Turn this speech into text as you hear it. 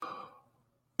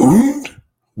And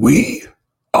we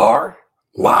are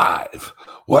live.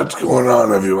 What's going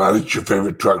on, everybody? It's your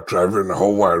favorite truck driver in the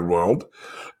whole wide world,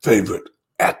 favorite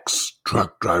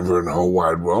ex-truck driver in the whole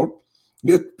wide world.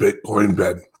 It's Bitcoin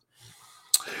Ben.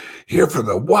 Here for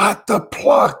the what the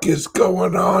pluck is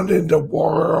going on in the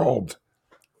world.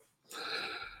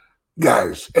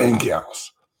 Guys and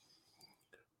gals,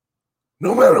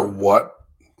 no matter what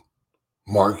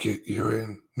market you're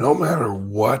in, no matter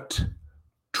what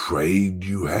trade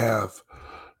you have,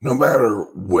 no matter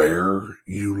where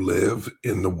you live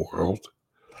in the world,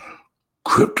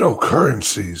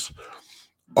 cryptocurrencies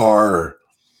are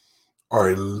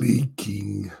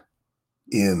leaking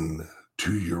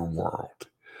into your world.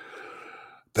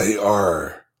 They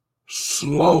are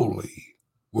slowly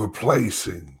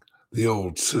replacing the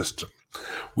old system.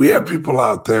 We have people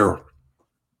out there,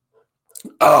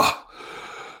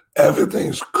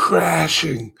 everything's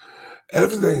crashing.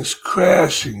 Everything's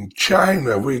crashing.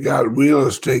 China, we got real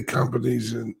estate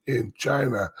companies in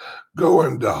China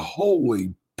going to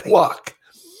holy pluck.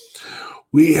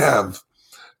 We have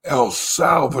El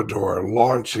Salvador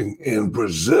launching, and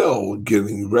Brazil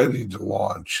getting ready to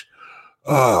launch.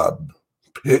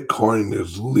 Bitcoin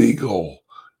is legal,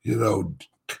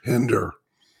 tender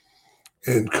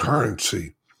and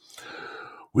currency.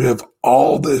 We have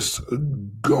all this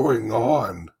going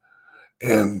on,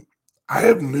 and I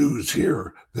have news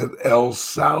here that El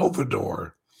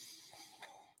Salvador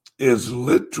is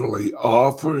literally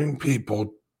offering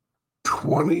people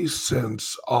 20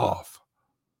 cents off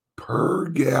per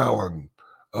gallon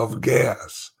of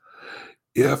gas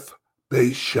if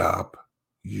they shop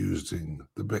using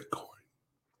the Bitcoin.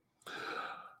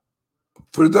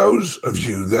 For those of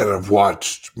you that have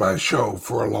watched my show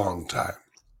for a long time,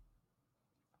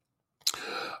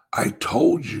 I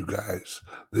told you guys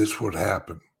this would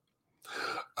happen.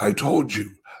 I told you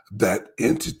that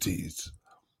entities,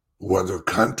 whether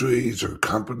countries or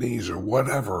companies or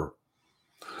whatever,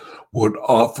 would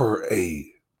offer a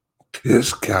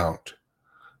discount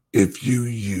if you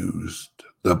used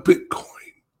the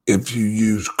Bitcoin, if you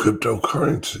use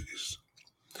cryptocurrencies.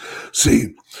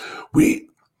 See, we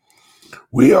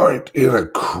aren't in a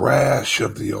crash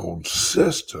of the old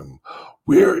system.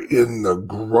 We're in the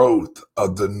growth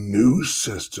of the new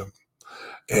system.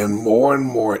 And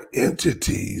more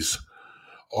entities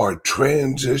are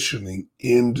transitioning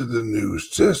into the new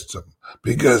system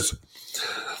because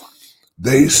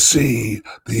they see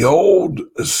the old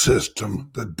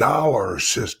system, the dollar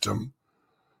system,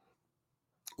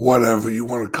 whatever you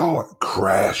want to call it,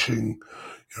 crashing,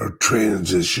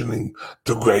 transitioning,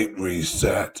 the Great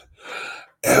Reset.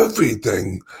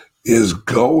 Everything is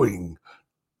going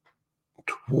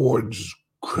towards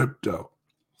crypto.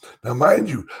 Now, mind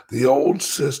you, the old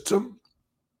system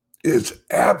is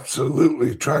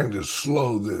absolutely trying to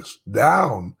slow this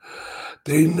down.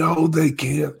 They know they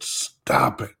can't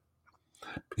stop it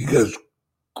because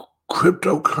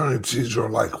cryptocurrencies are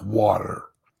like water.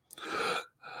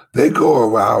 They go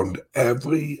around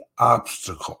every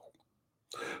obstacle.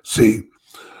 See,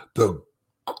 the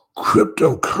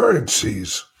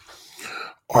cryptocurrencies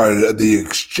are the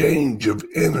exchange of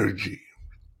energy.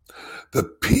 The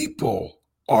people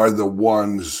are the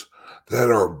ones that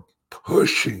are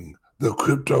pushing the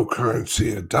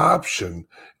cryptocurrency adoption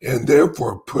and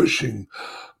therefore pushing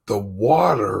the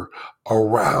water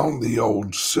around the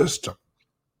old system.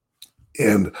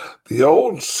 And the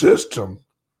old system,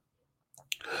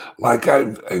 like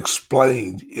I've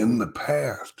explained in the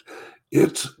past,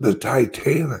 it's the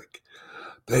Titanic.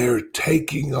 They're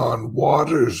taking on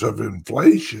waters of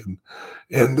inflation,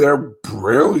 and their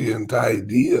brilliant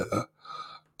idea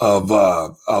of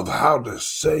how to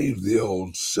save the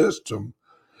old system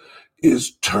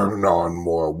is turn on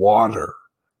more water.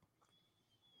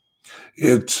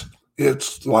 It's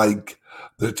like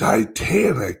the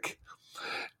Titanic,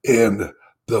 and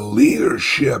the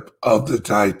leadership of the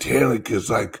Titanic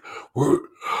is like, we're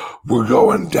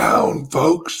going down,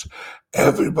 folks.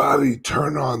 Everybody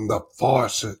turn on the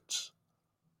faucets.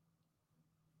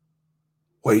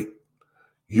 Wait,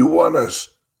 you want us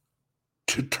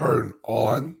to turn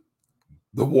on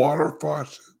the water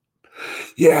faucet?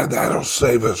 Yeah, that'll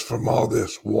save us from all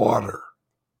this water.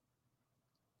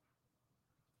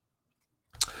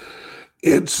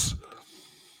 It's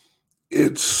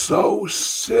so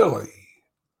silly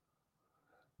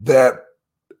that,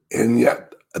 and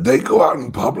yet they go out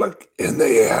in public and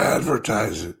they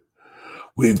advertise it.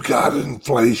 We've got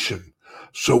inflation,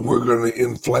 so we're going to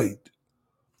inflate.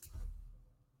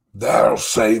 That'll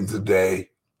save the day.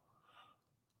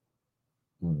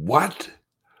 What?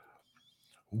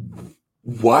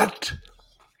 What?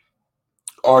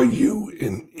 Are you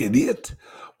an idiot?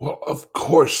 Well, of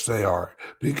course they are,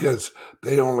 because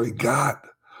they only got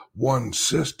one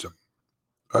system,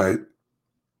 right?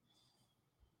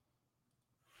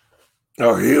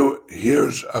 Now,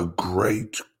 here's a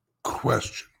great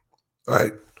question,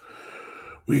 right?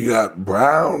 We got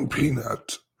brown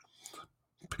peanuts.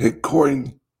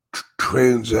 Bitcoin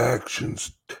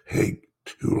transactions take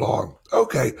too long.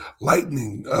 Okay,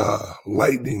 Lightning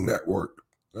Network.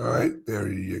 All right,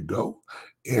 there you go.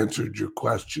 Answered your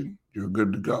question. You're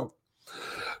good to go.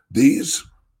 These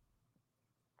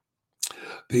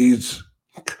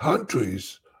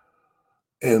countries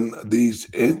and these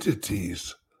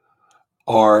entities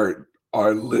are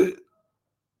are lit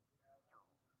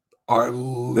are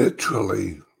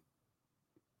literally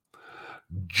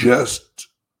just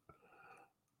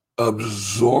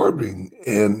absorbing,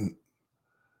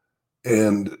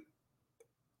 and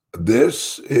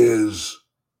this is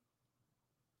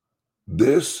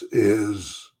this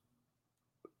is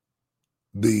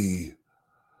the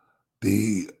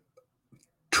the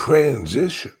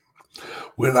transition.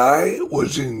 When I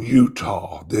was in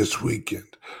Utah this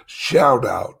weekend, shout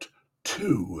out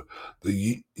to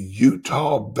the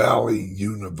Utah Valley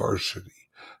University.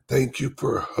 Thank you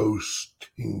for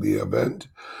hosting the event.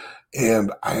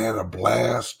 And I had a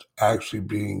blast actually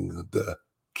being the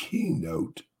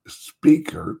keynote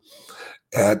speaker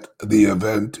at the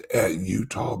event at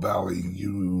Utah Valley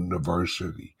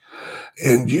University.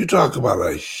 And you talk about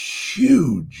a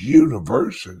huge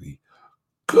university.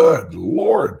 Good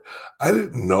Lord. I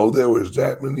didn't know there was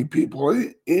that many people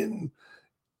in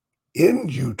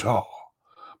Utah,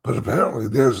 but apparently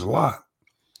there's a lot.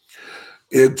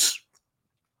 And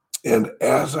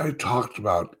as I talked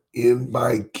about in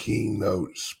my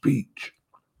keynote speech,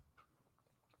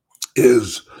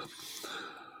 is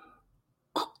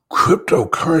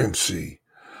cryptocurrency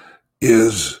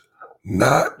is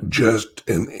not just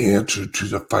an answer to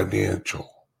the financial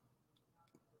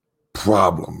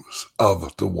problems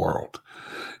of the world.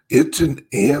 It's an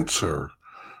answer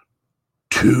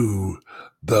to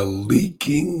the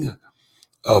leaking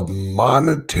of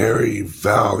monetary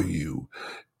value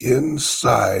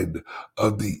inside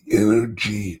of the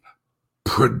energy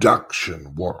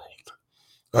production world,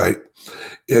 right?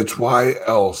 It's why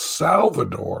El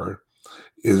Salvador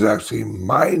is actually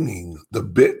mining the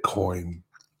Bitcoin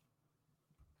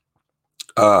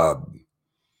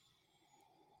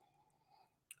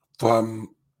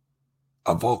from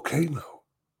a volcano.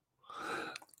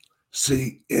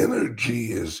 See,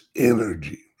 energy is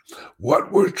energy.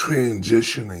 What we're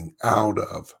transitioning out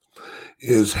of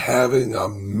is having a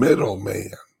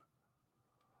middleman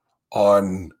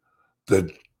on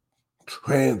the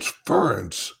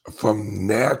transference from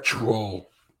natural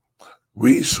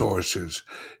resources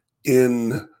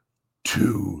into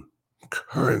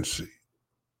currency,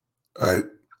 right?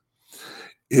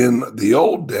 In the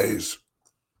old days,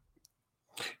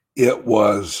 it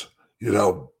was,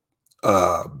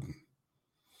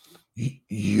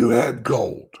 you had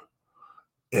gold,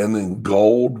 and then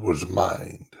gold was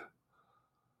mined.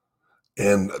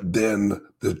 And then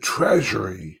the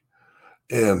Treasury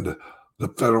and the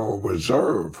Federal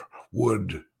Reserve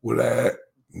would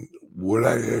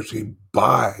actually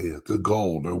buy the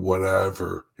gold or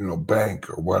whatever, bank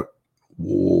or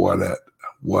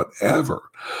whatever.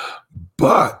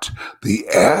 But the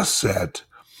asset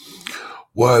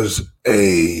was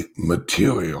a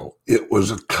material. It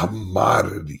was a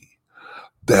commodity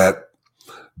that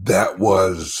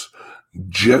was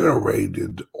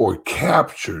generated or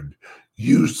captured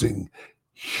using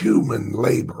human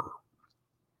labor.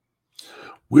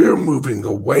 We're moving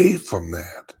away from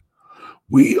that.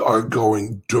 We are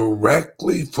going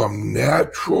directly from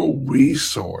natural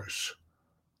resource,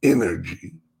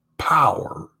 energy,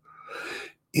 power,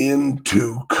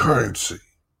 into currency.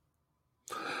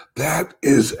 That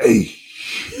is a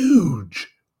huge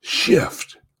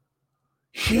shift.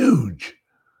 Huge.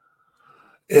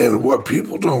 And what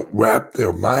people don't wrap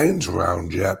their minds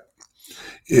around yet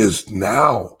is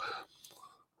now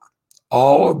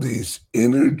all of these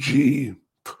energy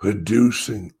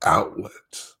producing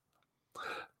outlets,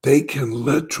 they can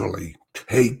literally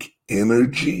take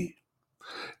energy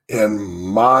and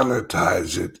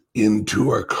monetize it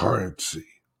into a currency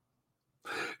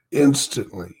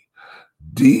instantly.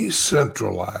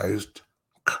 Decentralized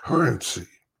currency.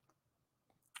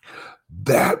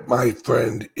 That, my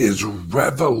friend, is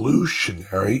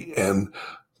revolutionary, and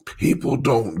people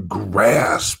don't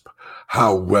grasp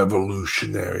how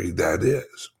revolutionary that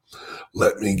is.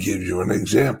 Let me give you an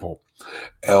example.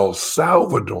 El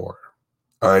Salvador,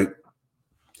 all right,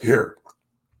 here,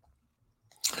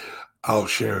 I'll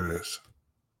share this.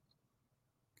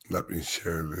 Let me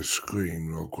share the screen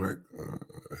real quick.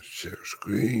 Share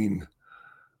screen.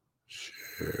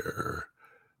 Share.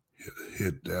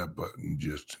 Hit that button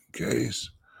just in case.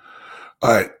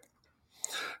 All right.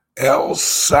 El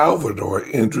Salvador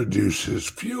introduces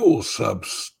fuel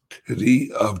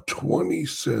subsidy of 20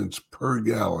 cents per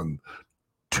gallon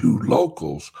to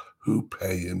locals who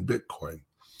pay in Bitcoin.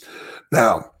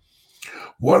 Now,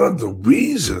 one of the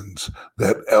reasons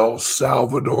that El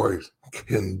Salvador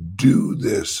can do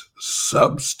this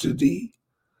subsidy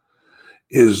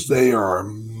is they are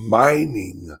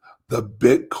mining the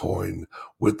Bitcoin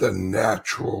with a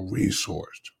natural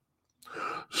resource.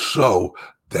 So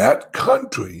that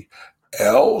country,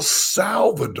 El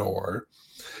Salvador,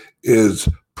 is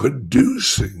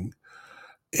producing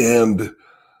and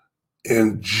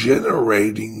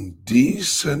generating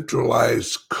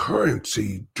decentralized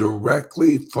currency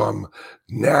directly from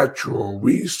natural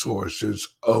resources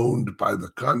owned by the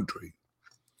country.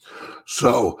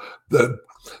 So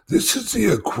this is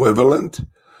the equivalent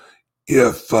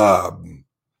if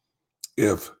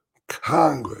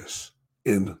Congress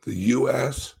in the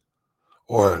U.S.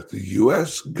 or the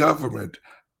U.S. government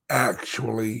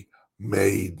actually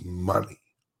made money.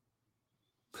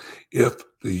 If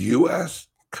the U.S.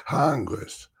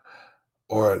 Congress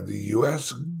or the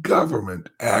U.S. government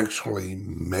actually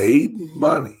made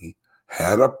money,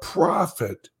 had a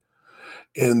profit,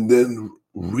 and then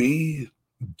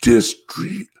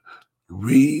redistributed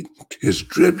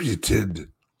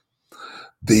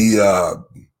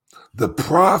the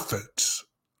profits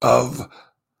of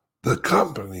the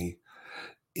company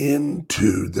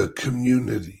into the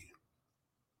community.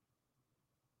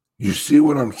 You see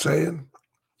what I'm saying?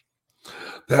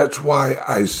 That's why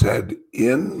I said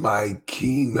in my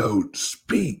keynote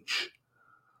speech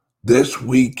this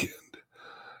weekend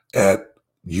at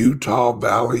Utah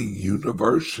Valley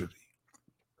University,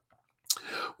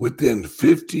 within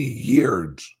 50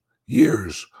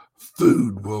 years,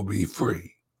 food will be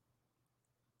free.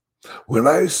 When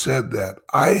I said that,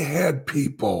 I had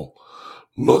people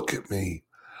look at me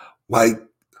like,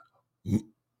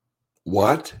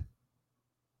 what?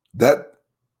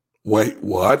 Wait,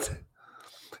 what?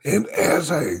 And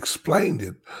as I explained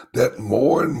it, that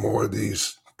more and more of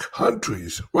these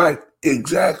countries, right,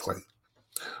 exactly,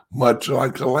 much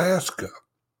like Alaska,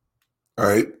 all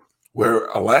right, where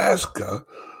Alaska,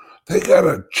 they got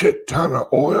a shit ton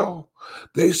of oil.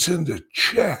 They send a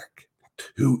check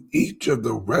to each of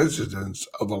the residents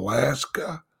of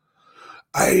Alaska.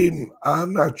 I'm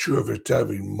not sure if it's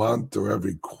every month or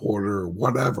every quarter or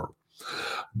whatever,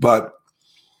 but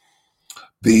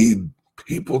the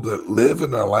people that live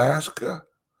in Alaska,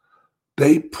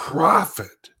 they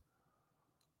profit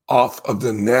off of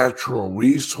the natural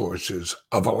resources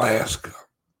of Alaska.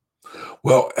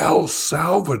 Well, El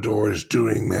Salvador is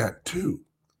doing that too.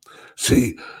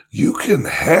 See, you can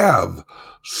have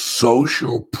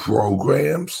social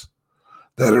programs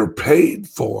that are paid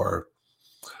for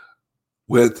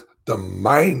with the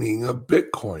mining of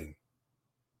Bitcoin.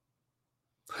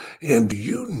 And do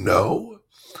you know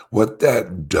what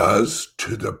that does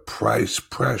to the price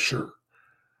pressure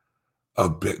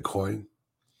of Bitcoin?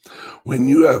 When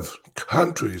you have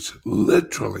countries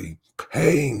literally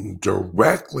paying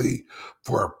directly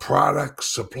for products,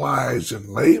 supplies, and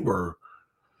labor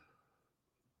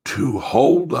to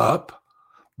hold up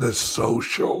the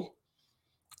social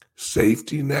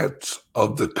safety nets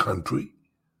of the country,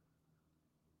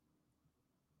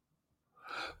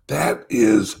 that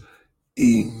is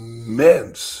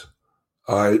immense.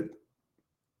 All right.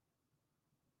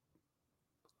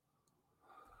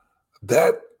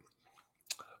 That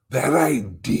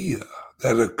idea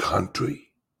that a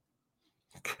country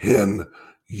can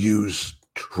use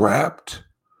trapped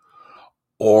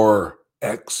or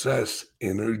excess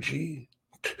energy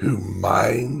to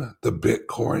mine the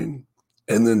Bitcoin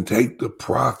and then take the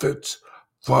profits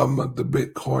from the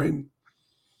Bitcoin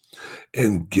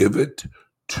and give it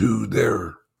to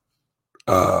their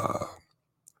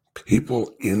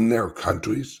people in their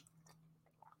countries.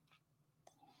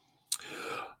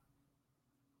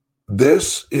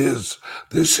 This is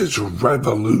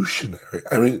revolutionary.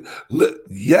 I mean,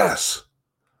 yes,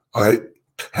 all right,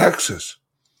 Texas.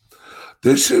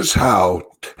 This is how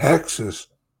Texas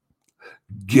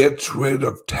gets rid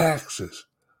of taxes.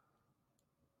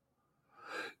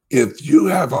 If you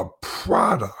have a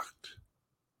product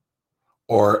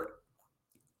or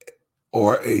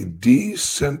a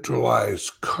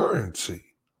decentralized currency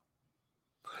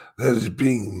that is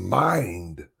being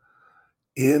mined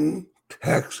in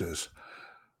Texas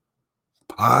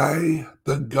by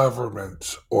the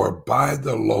governments or by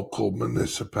the local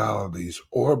municipalities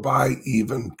or by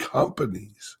even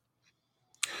companies,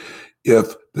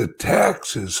 If the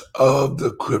taxes of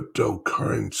the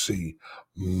cryptocurrency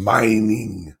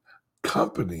mining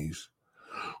companies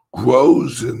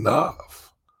grows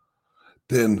enough,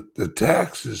 then the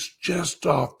taxes just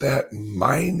off that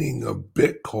mining of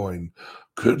Bitcoin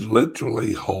could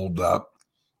literally hold up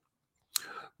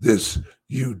this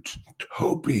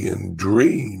utopian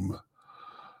dream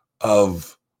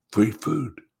of free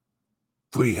food,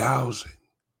 free housing,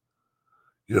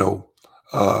 you know,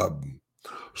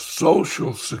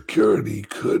 Social Security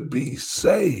could be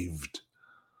saved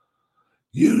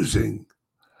using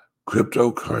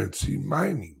cryptocurrency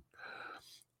mining.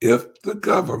 If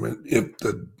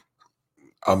the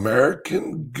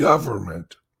American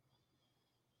government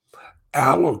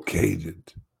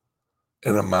allocated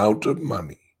an amount of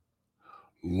money,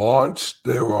 launched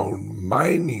their own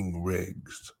mining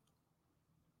rigs,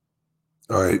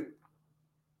 all right,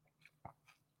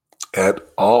 at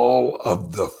all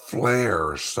of the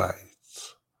flare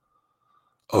sites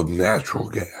of natural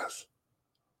gas,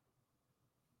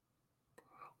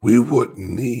 we wouldn't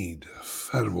need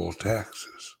federal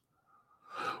taxes.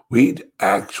 We'd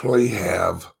actually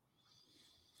have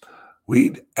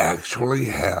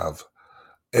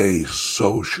a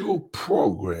social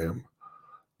program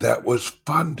that was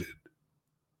funded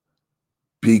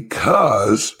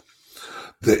because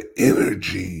the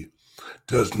energy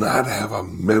does not have a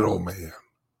middleman.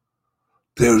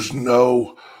 There's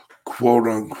no quote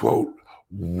unquote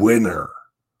winner.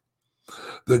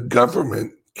 The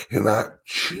government cannot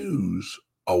choose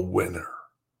a winner,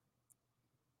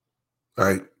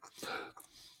 right?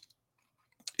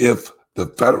 If the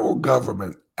federal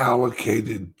government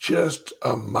allocated just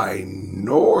a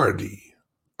minority,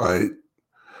 right?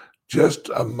 Just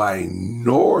a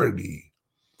minority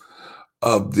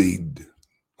of the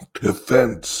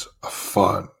defense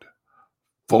fund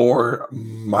for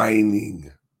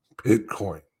mining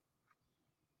Bitcoin,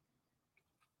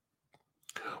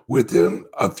 within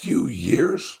a few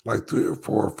years, like 3 or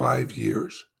 4 or 5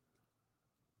 years,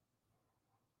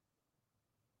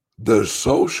 the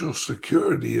Social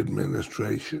Security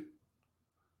Administration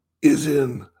is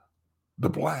in the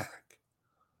black.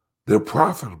 They're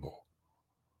profitable.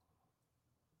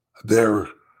 They're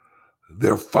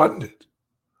funded.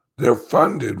 They're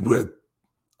funded with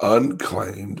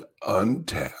unclaimed,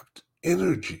 untapped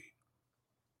energy.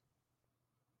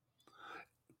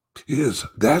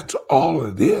 That's all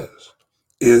it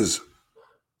is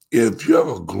if you have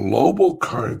a global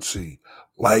currency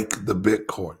like the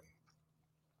Bitcoin,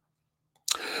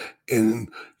 and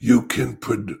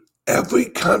every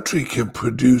country can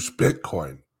produce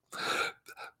Bitcoin.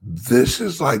 This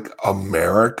is like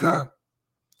America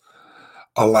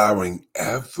allowing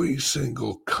every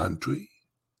single country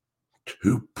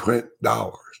to print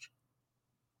dollars.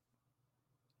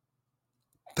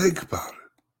 Think about it.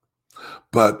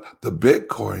 But the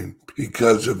Bitcoin,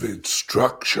 because of its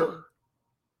structure,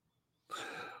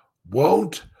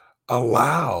 won't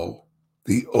allow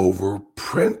the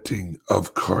overprinting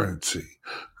of currency,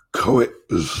 so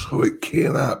it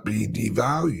cannot be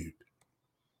devalued.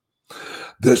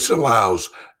 This allows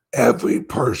every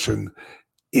person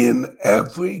in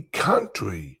every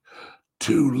country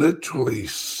to literally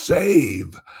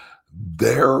save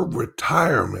their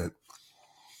retirement,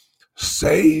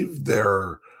 save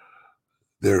their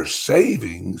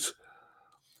savings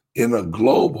in a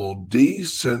global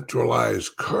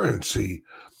decentralized currency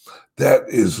that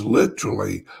is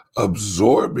literally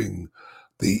absorbing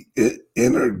the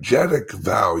energetic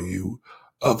value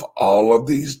of all of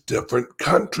these different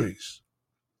countries.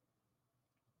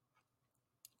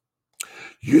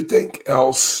 You think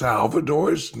El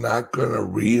Salvador is not going to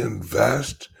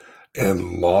reinvest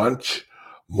and launch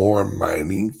more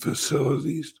mining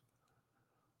facilities?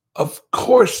 Of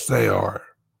course they are.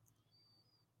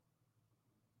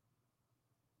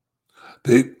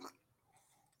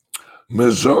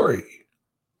 Missouri,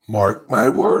 mark my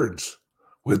words,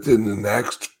 within the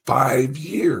next 5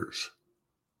 years,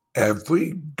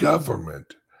 every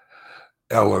government,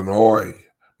 Illinois,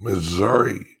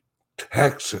 Missouri,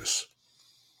 Texas,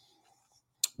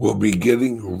 will be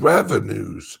getting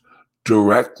revenues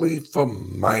directly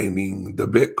from mining the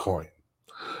Bitcoin.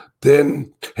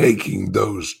 Then taking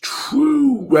those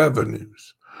true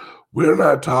revenues, we're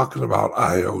not talking about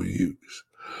IOUs.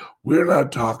 We're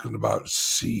not talking about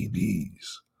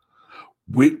CDs.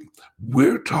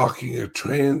 We're talking a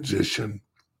transition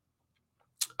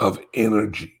of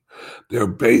energy. They're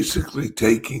basically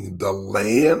taking the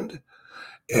land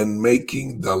and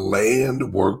making the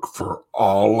land work for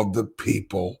all of the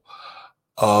people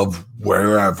of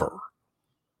wherever.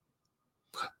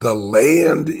 The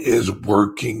land is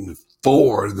working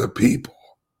for the people.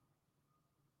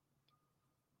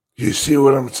 You see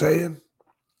what I'm saying?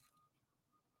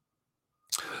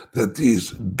 That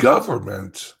these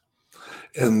governments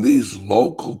and these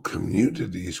local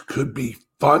communities could be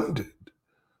funded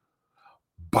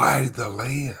by the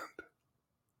land,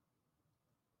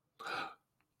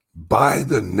 by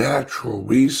the natural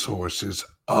resources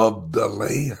of the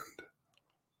land.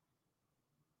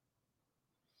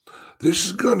 This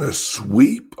is going to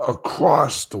sweep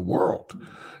across the world.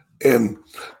 And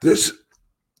this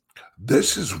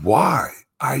is why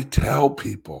I tell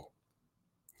people,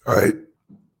 all right,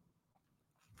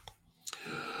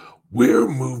 we're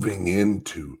moving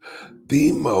into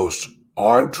the most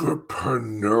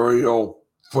entrepreneurial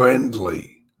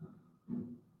friendly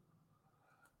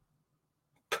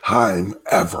time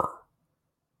ever.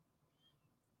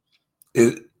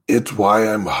 It's why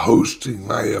I'm hosting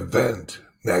my event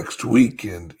next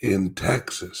weekend in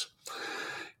Texas.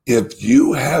 If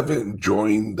you haven't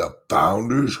joined the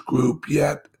Founders Group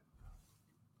yet,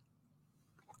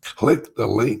 click the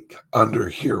link under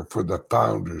here for the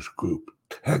Founders Group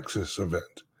Texas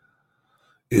event.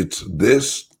 It's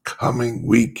this coming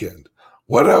weekend.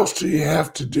 What else do you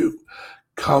have to do?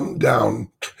 Come down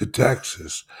to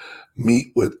Texas,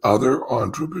 meet with other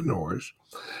entrepreneurs,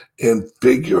 and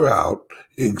figure out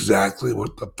exactly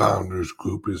what the Founders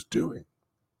Group is doing.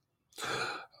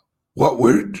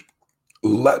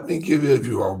 Let me give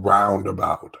you a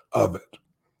roundabout of it.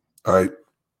 All right.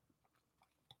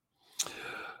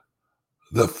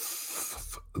 The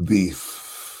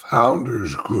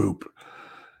Founders Group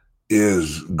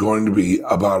is going to be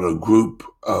about a group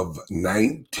of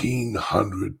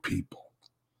 1,900 people.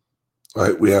 All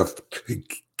right. We have to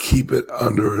keep it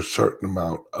under a certain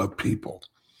amount of people.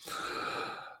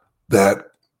 That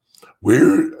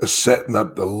we're setting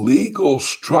up the legal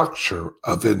structure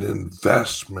of an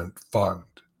investment fund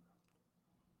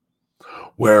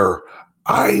where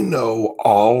I know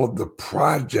all of the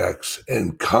projects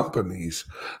and companies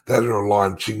that are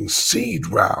launching seed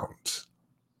rounds.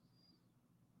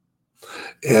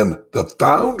 And the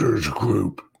Founders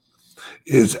Group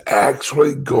is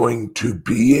actually going to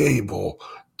be able,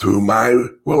 through my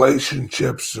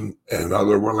relationships and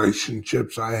other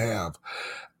relationships I have,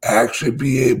 actually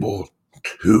be able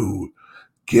to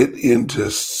get into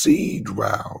seed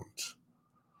rounds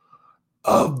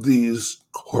of these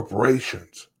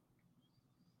corporations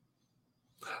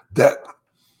that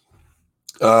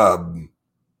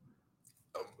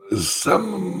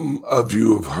some of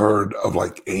you have heard of,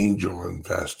 like angel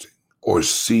investing or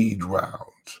seed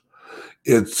rounds.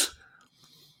 It's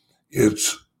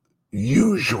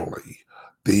usually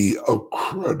the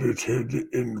accredited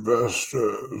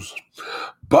investors,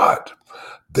 but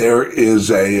there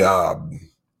is an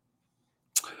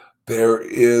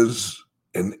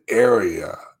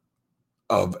area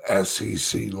of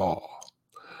SEC law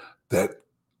that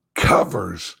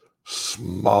covers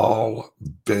small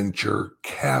venture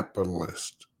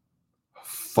capitalist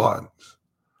funds.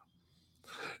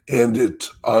 And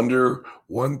it's under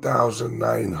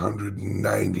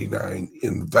 1,999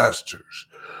 investors.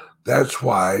 That's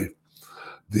why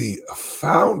the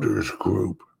Founders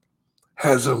Group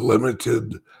has a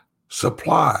limited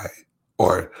supply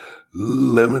or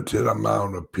limited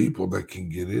amount of people that can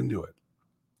get into it.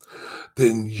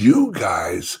 Then you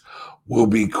guys will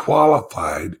be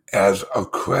qualified as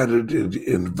accredited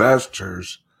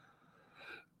investors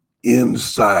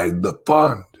inside the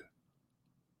fund.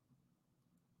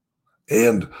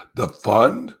 And the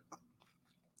fund,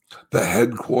 the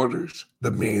headquarters,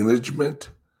 the management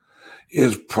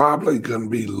is probably going to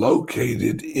be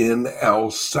located in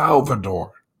El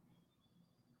Salvador.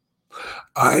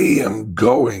 I am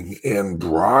going and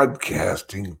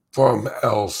broadcasting from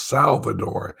El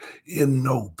Salvador in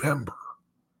November.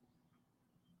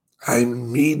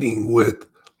 I'm meeting with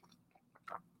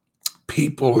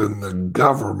people in the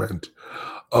government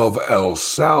of El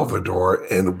Salvador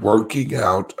and working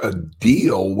out a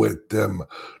deal with them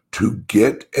to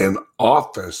get an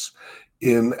office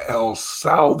in El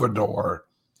Salvador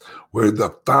where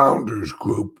the Founders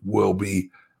Group will be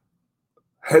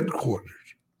headquartered.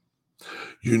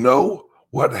 You know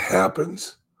what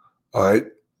happens? All right.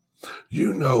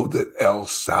 You know that El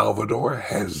Salvador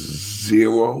has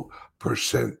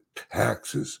 0%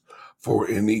 taxes for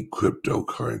any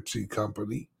cryptocurrency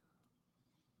company.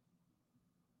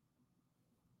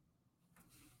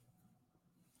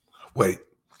 Wait,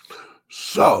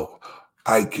 so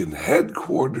I can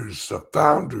headquarters the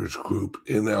Founders Group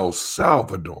in El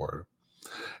Salvador,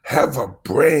 have a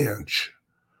branch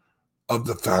of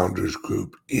the Founders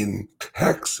Group in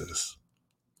Texas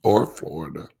or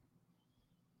Florida,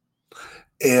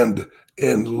 and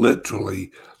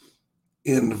literally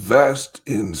invest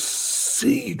in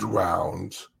seed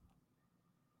rounds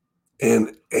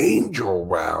and angel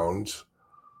rounds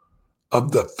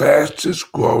of the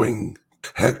fastest growing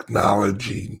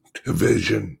technology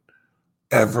division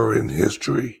ever in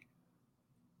history?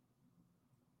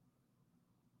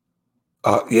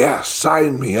 Yeah,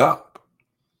 sign me up.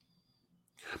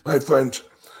 My friends,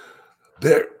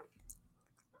 there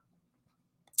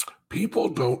people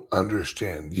don't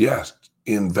understand. Yes,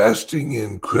 investing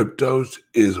in cryptos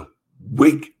is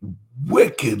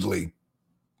wickedly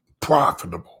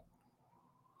profitable,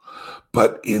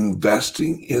 but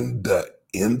investing in the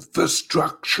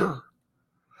infrastructure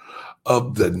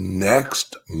of the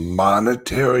next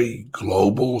monetary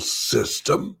global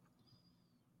system,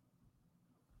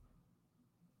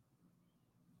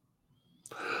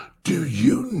 do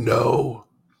you know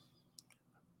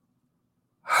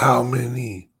how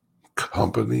many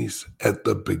companies at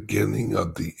the beginning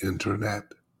of the internet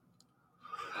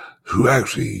who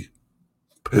actually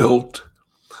built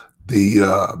the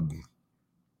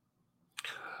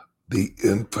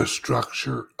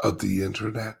infrastructure of the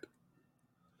internet?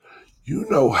 You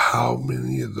know how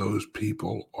many of those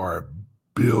people are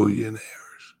billionaires?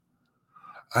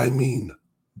 I mean,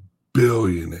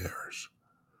 billionaires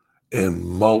and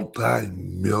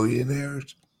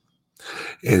multi-millionaires,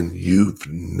 and you've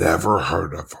never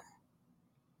heard of them.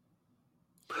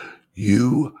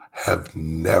 You have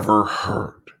never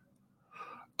heard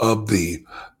of the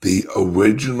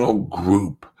original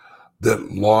group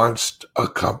that launched a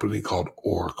company called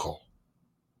Oracle,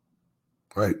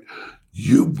 right?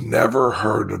 You've never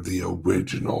heard of the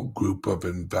original group of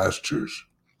investors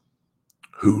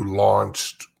who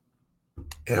launched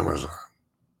Amazon.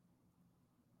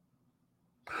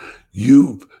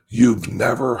 You've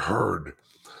never heard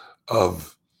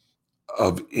of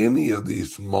any of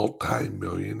these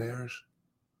multimillionaires.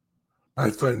 My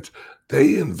friends,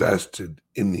 they invested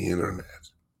in the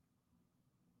internet.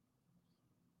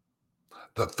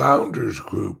 The Founders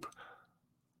Group,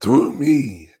 through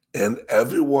me and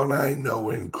everyone I know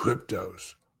in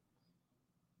cryptos,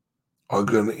 are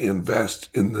going to invest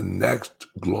in the next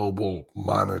global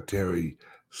monetary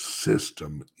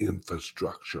system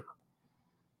infrastructure.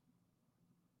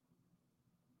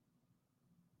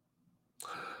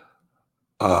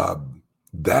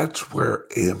 That's where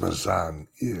Amazon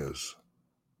is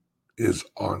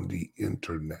on the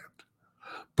internet.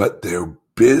 But their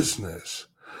business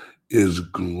is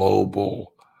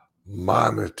global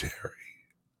monetary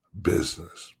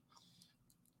business.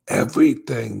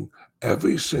 Everything,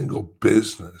 every single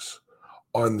business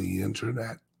on the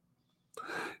internet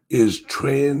is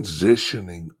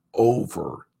transitioning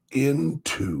over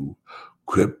into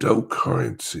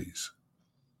cryptocurrencies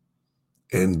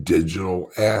and digital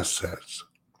assets.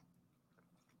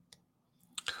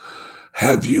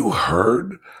 Have you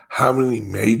heard how many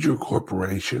major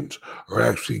corporations are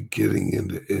actually getting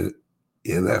into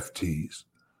NFTs?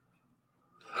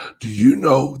 Do you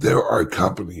know there are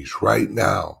companies right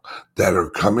now that are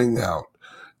coming out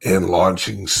and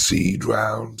launching seed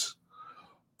rounds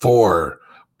for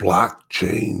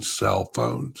blockchain cell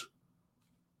phones?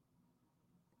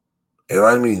 And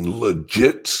I mean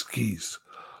legit skis,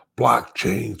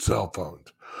 blockchain cell phones,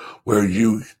 where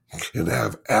you can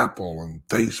have Apple and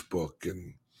Facebook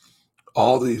and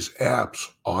all these apps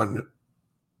on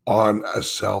a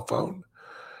cell phone,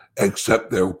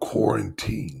 except they're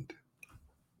quarantined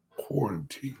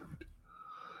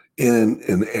in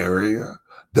an area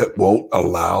that won't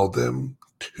allow them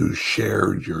to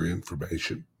share your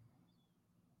information.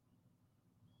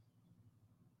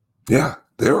 Yeah,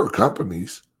 there are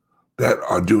companies that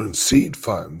are doing seed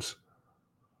funds,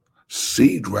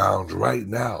 seed rounds right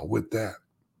now with that.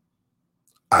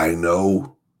 I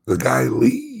know the guy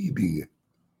leading it.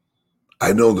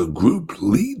 I know the group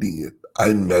leading it.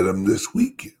 I met him this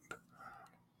weekend.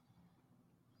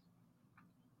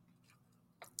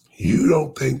 You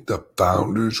don't think the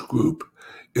Founders Group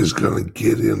is going to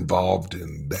get involved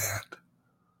in that?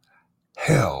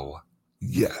 Hell,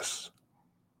 yes.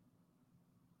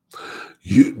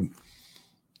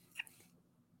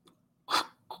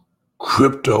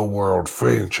 Crypto World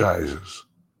Franchises.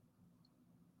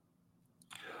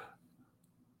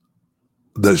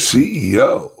 The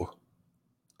CEO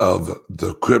of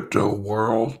the crypto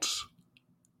worlds,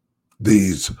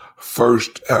 these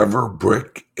first ever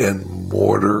brick and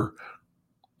mortar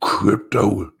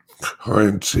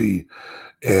cryptocurrency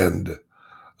and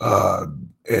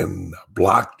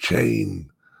blockchain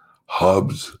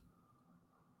hubs,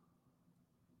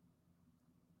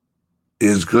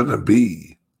 is going to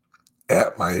be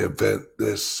at my event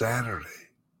this Saturday.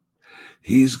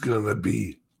 He's going to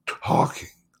be talking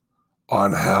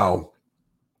on how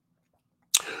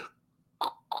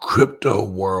crypto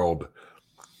world,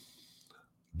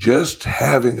 just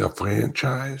having a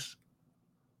franchise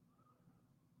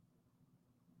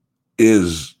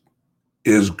is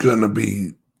going to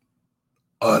be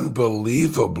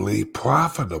unbelievably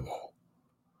profitable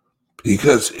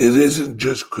because it isn't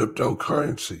just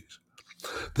cryptocurrencies.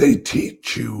 They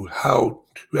teach you how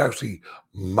to actually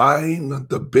mine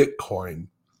the Bitcoin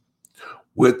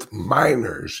with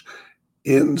miners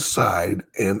inside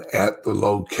and at the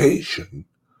location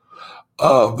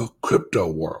of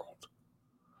Crypto World.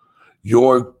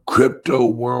 Your Crypto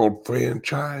World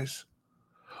franchise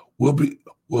will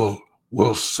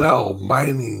sell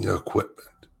mining equipment.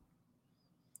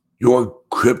 Your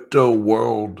Crypto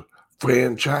World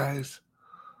franchise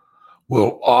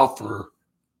will offer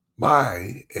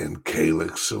my and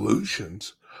Calyx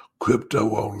Solutions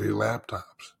crypto-only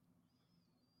laptops.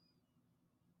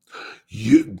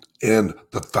 You and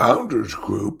the Founders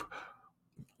Group,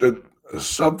 that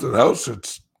something else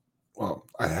that's, well,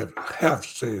 I have to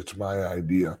say it's my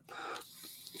idea.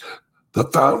 The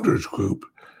Founders Group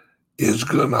is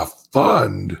going to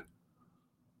fund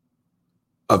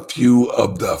a few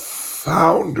of the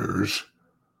founders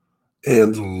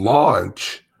and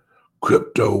launch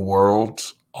crypto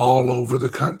worlds all over the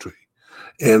country.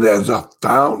 And as a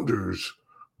Founders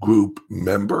Group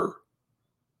member,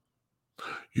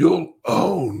 you'll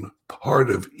own part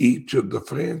of each of the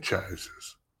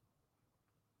franchises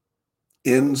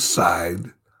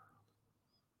inside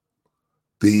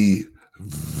the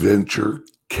venture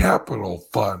capital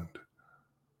fund.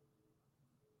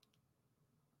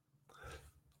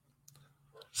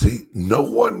 See, no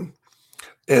one,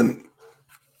 and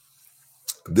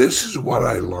this is what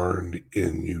I learned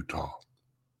in Utah.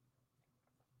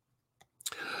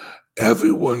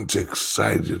 Everyone's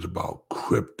excited about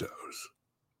cryptos.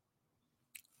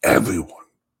 Everyone.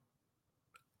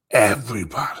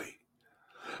 Everybody.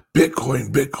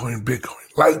 Bitcoin, Bitcoin,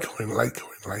 Bitcoin, Litecoin,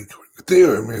 Litecoin, Litecoin,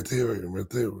 Ethereum, Ethereum,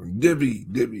 Ethereum, Divi,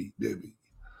 Divi, Divi.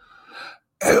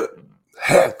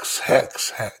 Hex, Hex,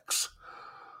 Hex.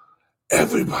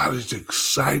 Everybody's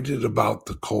excited about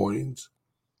the coins.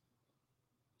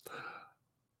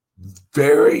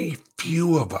 Very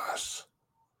few of us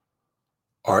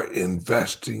are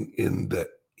investing in the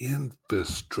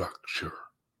infrastructure.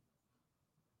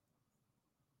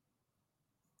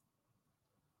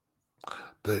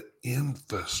 The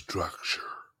infrastructure.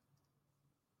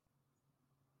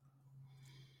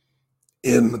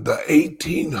 In the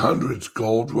 1800s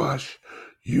gold rush,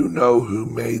 you know who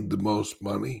made the most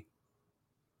money?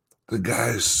 The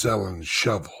guys selling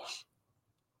shovels.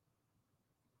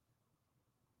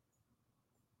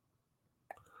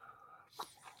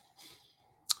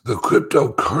 The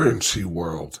cryptocurrency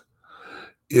world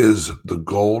is the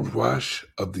gold rush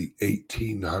of the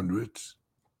 1800s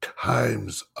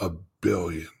times 1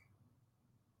 billion.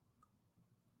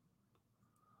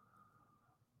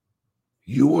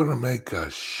 You want to make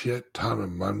a shit ton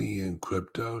of money in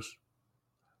cryptos?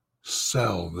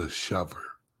 Sell the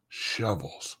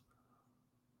shovels.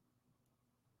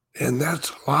 And that's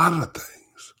a lot of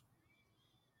things.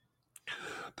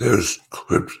 There's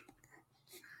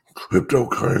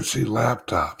cryptocurrency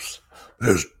laptops.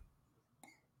 There's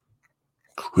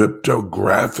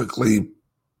cryptographically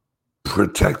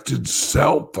protected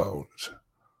cell phones.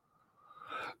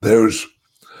 There's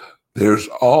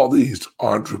all these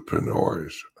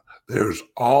entrepreneurs. There's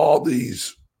all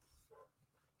these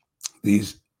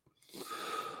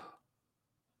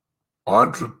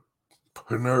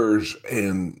entrepreneurs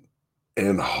and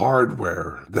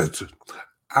hardware. That's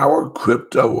our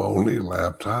crypto-only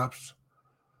laptops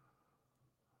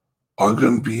are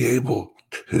going to be able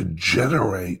to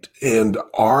generate and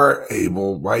are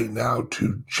able right now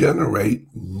to generate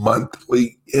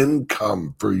monthly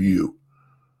income for you.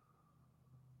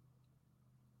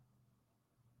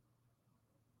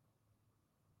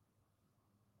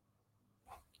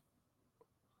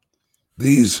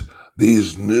 These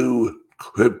new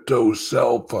crypto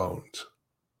cell phones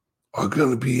are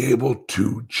going to be able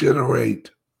to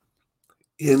generate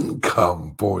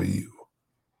income for you.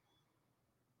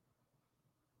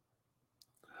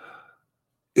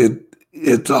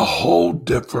 It's a whole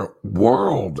different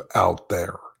world out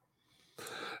there.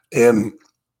 And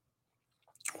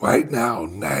right now,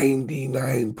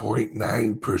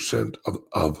 99.9%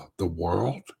 of the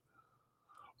world,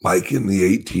 like in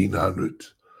the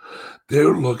 1800s,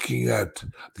 they're looking at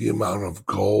the amount of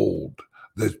gold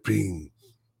that's being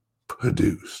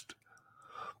produced.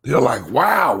 They're like,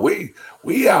 wow, we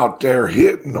out there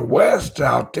hitting the West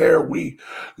out there. We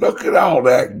look at all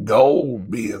that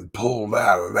gold being pulled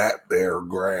out of that there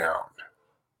ground.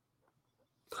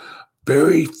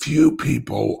 Very few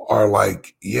people are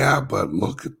like, yeah, but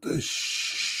look at the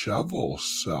shovel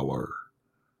seller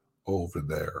over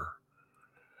there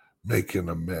making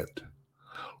a mint.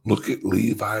 Look at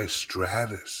Levi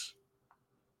Stratus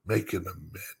making a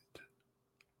mint.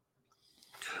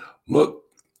 Look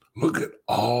at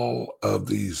all of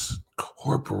these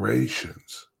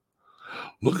corporations.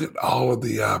 Look at all of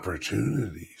the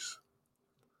opportunities.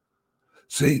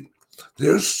 See,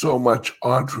 there's so much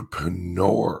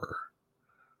entrepreneur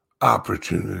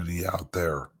opportunity out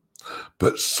there,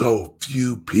 but so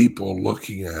few people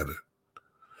looking at it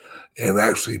and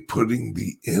actually putting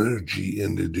the energy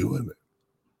into doing it.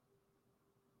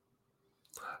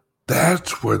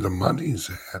 That's where the money's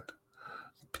at,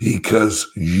 because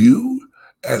you,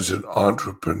 as an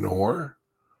entrepreneur,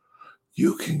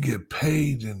 you can get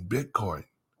paid in Bitcoin.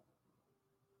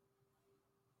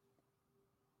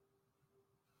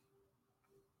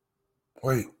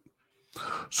 Wait,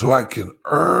 so I can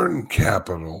earn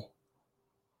capital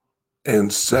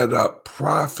and set up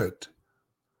profit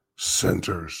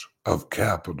centers of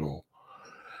capital,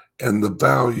 and the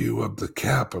value of the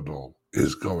capital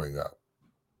is going up.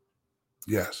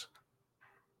 Yes.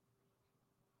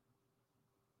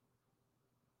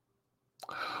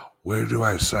 Where do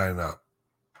I sign up?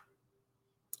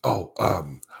 Oh,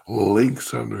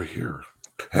 links under here.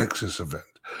 Texas event.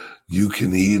 You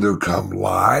can either come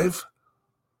live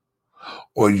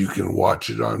or you can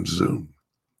watch it on Zoom.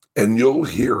 And you'll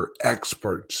hear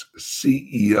experts,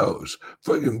 CEOs.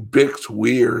 Fucking Bix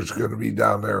Weir is going to be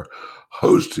down there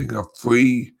hosting a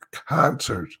free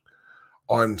concert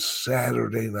on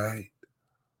Saturday night.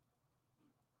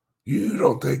 You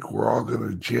don't think we're all going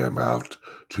to jam out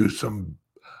to some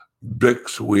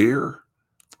Bix Weir?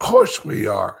 Of course we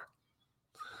are.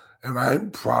 And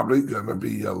I'm probably going to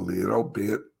be a little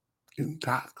bit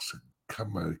intoxicated.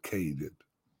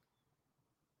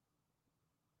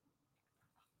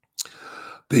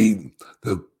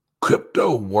 The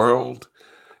crypto world,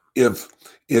 if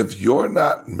you're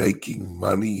not making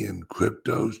money in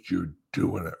cryptos, you're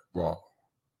doing it wrong.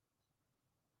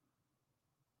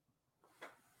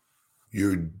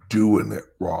 You're doing it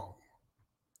wrong.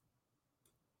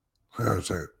 How's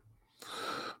that?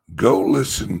 Go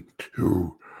listen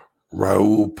to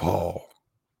Raoul Pal,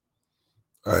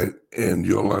 right? And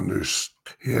you'll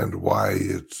understand why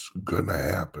it's going to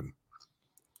happen.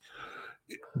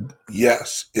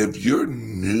 Yes, if you're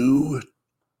new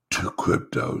to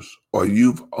cryptos or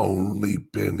you've only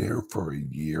been here for a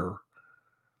year,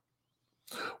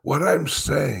 what I'm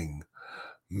saying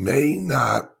may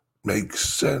not make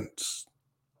sense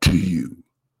to you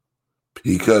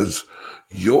because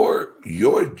you're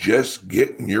just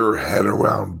getting your head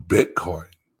around Bitcoin.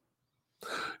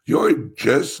 You're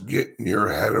just getting your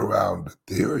head around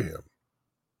Ethereum.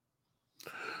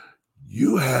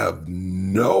 You have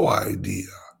no idea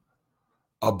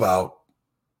about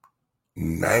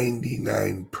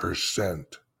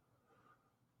 99%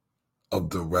 of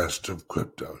the rest of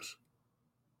cryptos,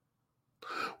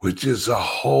 which is a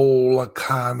whole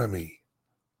economy.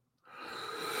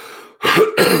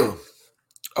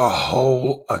 A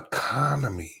whole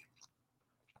economy.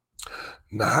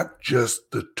 Not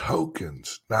just the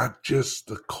tokens, not just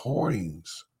the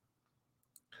coins.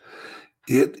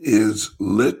 It is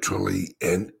literally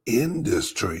an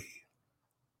industry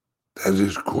that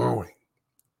is growing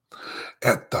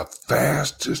at the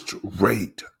fastest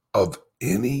rate of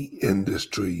any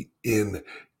industry in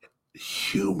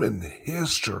human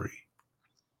history.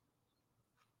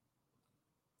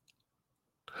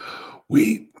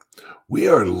 We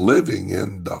are living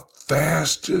in the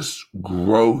fastest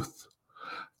growth,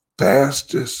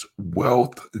 fastest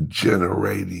wealth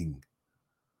generating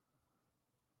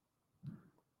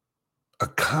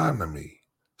economy,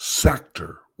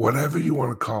 sector, whatever you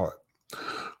want to call it.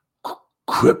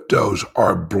 Cryptos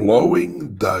are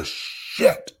blowing the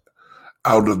shit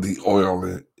out of the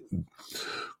oil.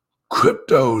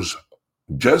 Cryptos,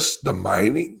 just the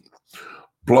mining,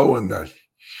 blowing the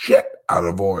shit out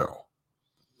of oil.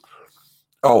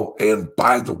 Oh, and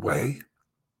by the way,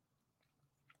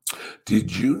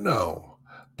 did you know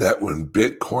that when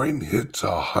Bitcoin hits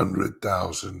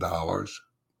 $100,000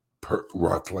 per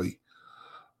roughly,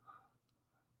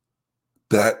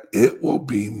 that it will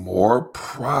be more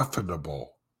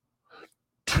profitable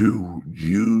to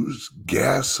use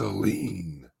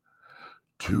gasoline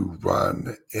to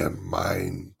run and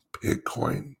mine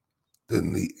Bitcoin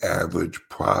than the average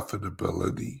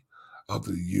profitability of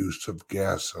the use of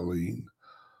gasoline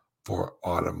for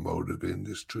automotive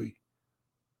industry?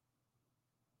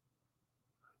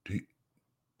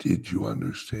 Did you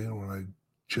understand what I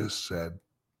just said?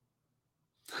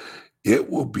 it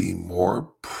will be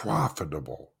more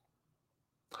profitable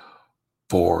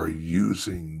for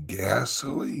using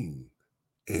gasoline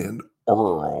and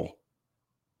oil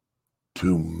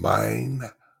to mine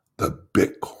the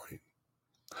Bitcoin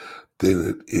than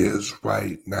it is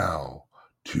right now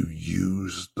to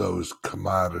use those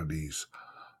commodities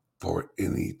for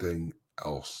anything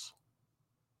else.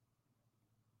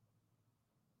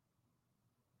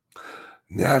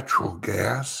 Natural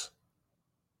gas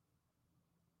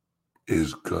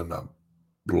is gonna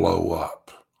blow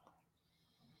up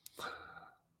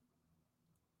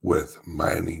with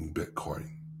mining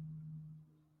Bitcoin.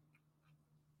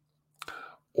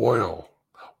 Oil.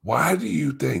 Why do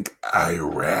you think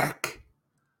Iraq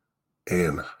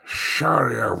and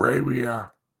Saudi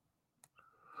Arabia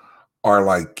are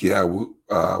like, yeah,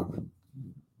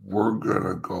 we're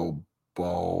gonna go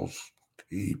balls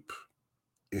deep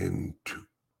into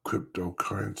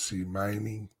cryptocurrency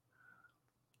mining?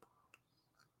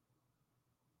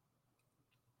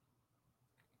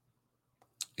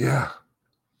 Yeah.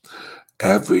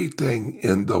 Everything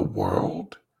in the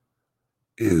world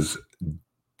is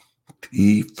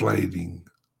deflating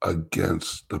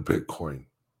against the Bitcoin.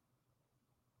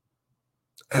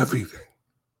 Everything.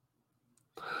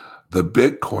 The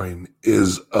Bitcoin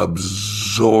is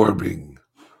absorbing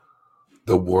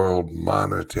the world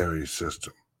monetary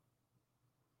system.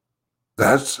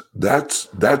 That's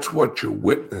what you're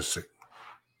witnessing.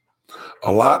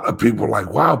 A lot of people are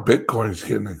like, wow, Bitcoin's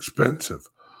getting expensive.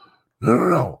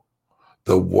 No.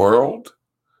 The world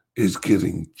is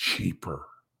getting cheaper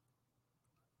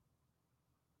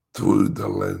through the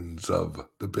lens of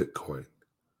the Bitcoin.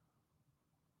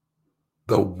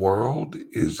 The world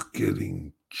is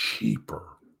getting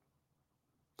cheaper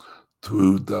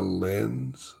through the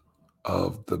lens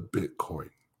of the Bitcoin.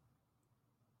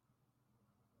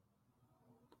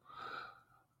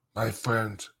 My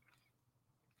friends,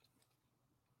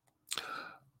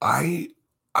 I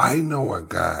know a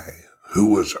guy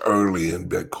who was early in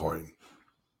Bitcoin,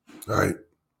 right?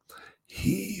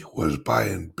 He was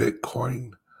buying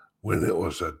Bitcoin when it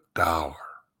was $1.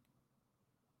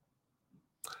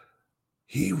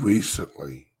 He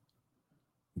recently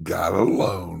got a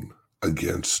loan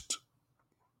against,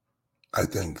 I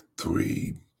think,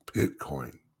 3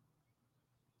 Bitcoin,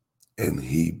 and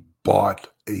he bought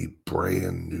a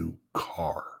brand new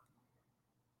car.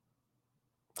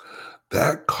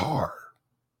 That car,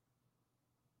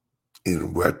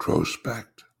 in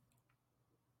retrospect,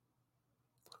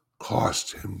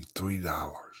 cost him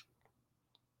 $3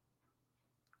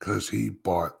 because he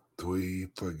bought 3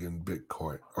 friggin'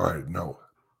 Bitcoin. All right, no,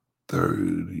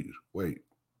 30. Wait,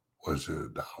 was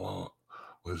it $1?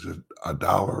 Was it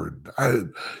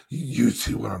 $1? You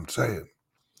see what I'm saying?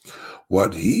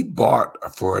 What he bought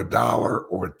for $1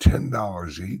 or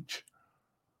 $10 each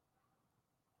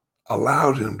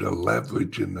allowed him to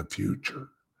leverage in the future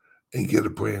and get a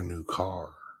brand new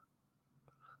car.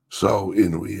 So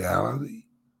in reality,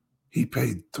 he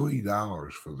paid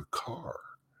 $3 for the car.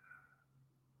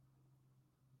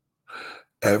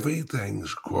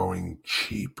 Everything's growing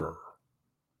cheaper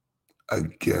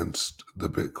against the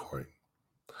Bitcoin.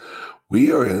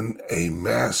 We are in a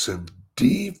massive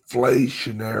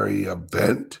deflationary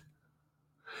event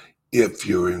if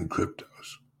you're in cryptos.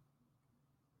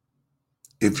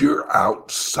 If you're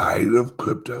outside of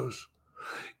cryptos,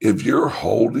 if you're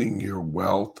holding your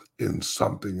wealth in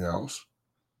something else,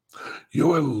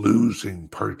 you're losing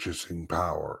purchasing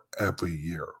power every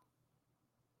year.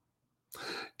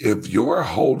 If you're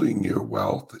holding your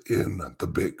wealth in the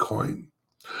Bitcoin,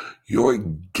 you're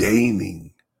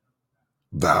gaining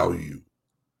value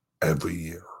every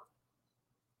year.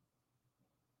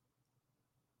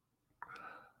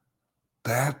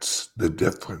 That's the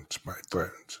difference, my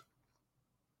friends.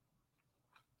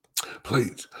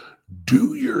 Please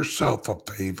do yourself a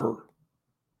favor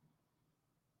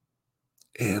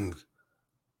and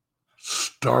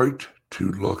start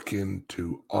to look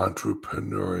into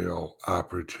entrepreneurial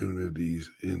opportunities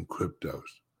in cryptos.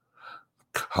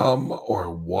 Come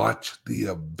or watch the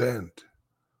event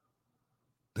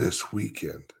this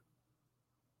weekend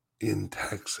in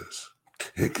Texas.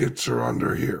 Tickets are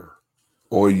under here,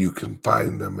 or you can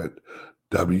find them at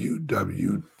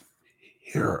www.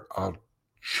 Here, I'll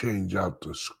change out the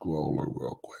scroller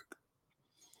real quick.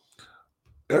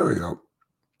 There we go.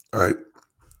 All right.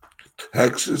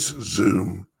 Texas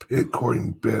Zoom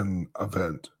Bitcoin bin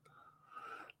event.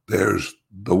 There's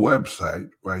the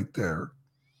website right there.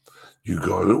 You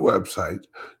go to the website,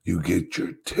 you get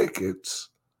your tickets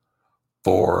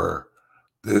for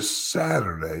this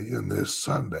Saturday and this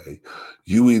Sunday.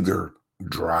 You either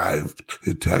drive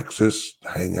to Texas,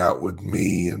 hang out with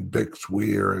me and Bix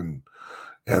Weir and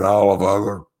and all of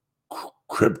other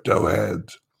crypto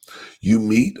heads. You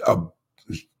meet a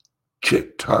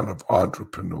shit ton of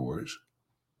entrepreneurs.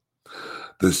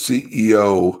 The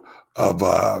CEO of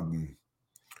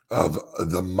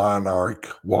the Monarch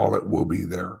wallet will be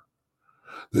there.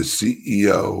 The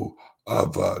CEO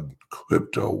of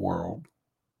Crypto World.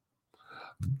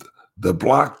 The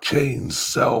blockchain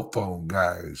cell phone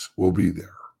guys will be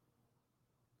there.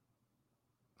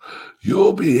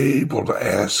 You'll be able to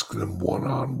ask them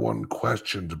one-on-one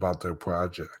questions about their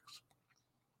projects.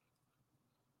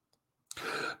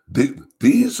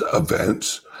 These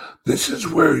events, this is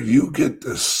where you get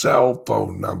the cell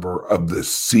phone number of the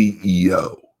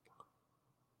CEO.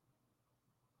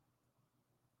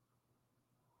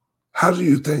 How do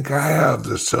you think I have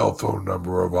the cell phone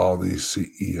number of all these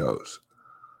CEOs?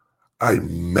 I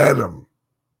met them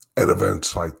at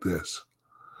events like this.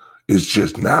 It's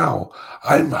just now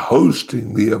I'm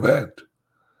hosting the event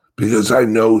because I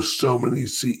know so many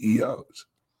CEOs.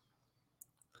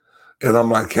 And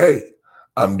I'm like, hey,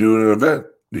 I'm doing an event.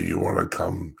 Do you want to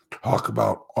come talk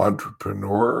about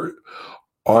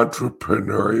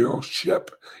entrepreneurship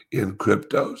in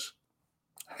cryptos?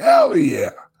 Hell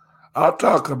yeah. I'll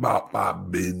talk about my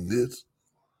business.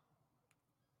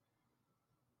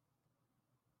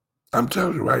 I'm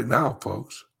telling you right now,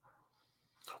 folks,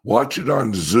 watch it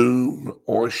on Zoom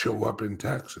or show up in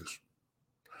Texas.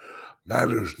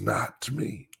 Matters not to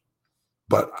me.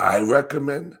 But I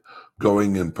recommend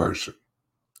going in person.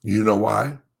 You know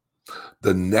why?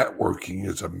 The networking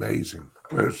is amazing.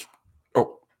 Hang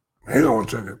on one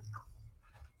second.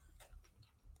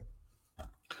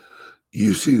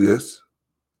 You see this?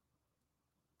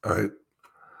 All right.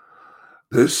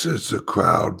 This is the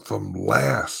crowd from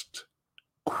last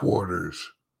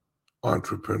quarter's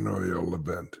entrepreneurial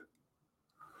event.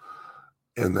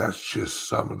 And that's just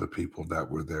some of the people that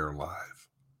were there live.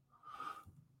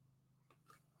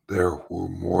 There were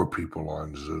more people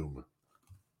on Zoom.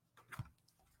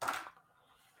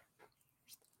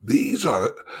 These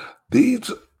are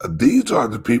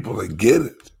the people that get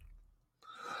it.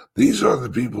 These are the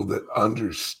people that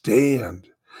understand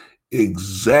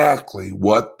exactly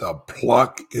what the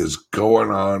pluck is going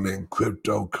on in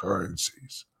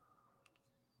cryptocurrencies.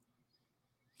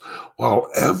 While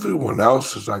everyone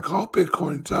else is like, oh,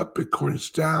 Bitcoin's up, Bitcoin's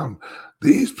down.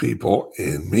 These people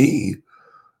and me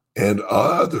and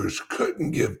others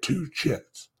couldn't give two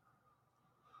shits.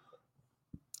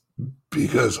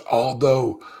 Because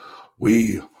although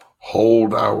we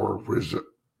hold our reserves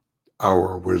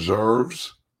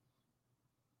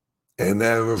and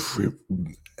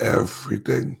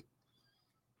everything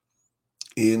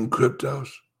in cryptos,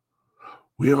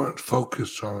 we aren't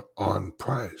focused on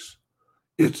price.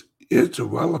 It's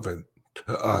irrelevant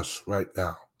to us right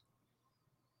now.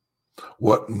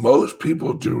 What most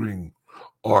people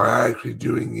are actually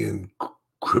doing in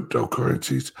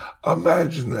cryptocurrencies,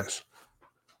 imagine this.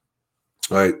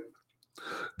 Right?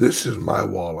 This is my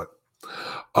wallet.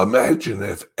 Imagine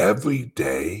if every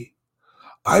day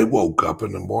I woke up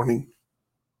in the morning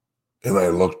and I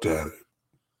looked at it.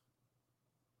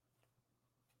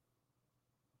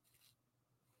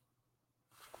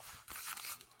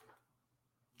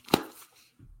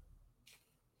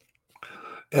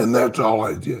 And that's all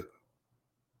I did.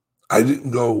 I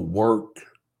didn't go work.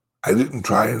 I didn't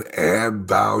try and add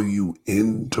value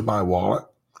into my wallet.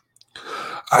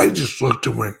 I just looked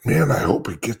and went, man, I hope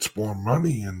it gets more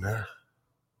money in there.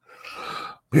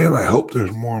 Man, I hope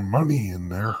there's more money in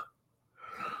there.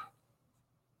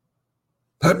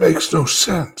 That makes no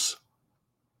sense.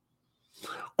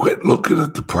 Quit looking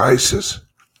at the prices.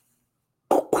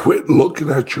 Quit looking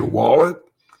at your wallet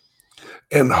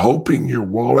and hoping your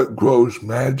wallet grows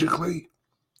magically.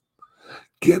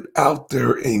 Get out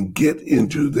there and get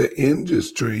into the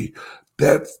industry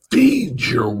that feeds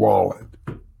your wallet.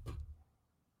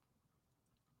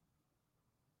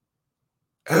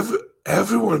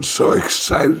 Everyone's so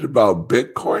excited about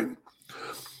Bitcoin.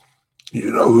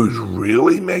 You know who's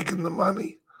really making the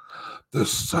money? The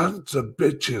sons of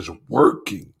bitches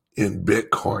working in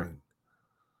Bitcoin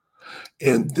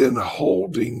and then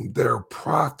holding their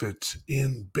profits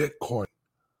in Bitcoin.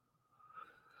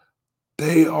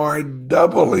 They are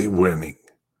doubly winning.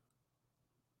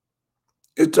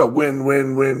 It's a win,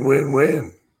 win, win, win,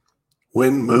 win.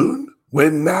 Win moon,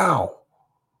 win now.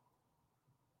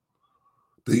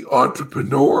 The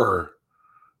entrepreneur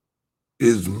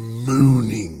is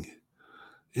mooning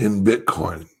in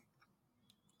Bitcoin.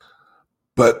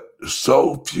 But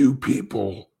so few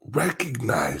people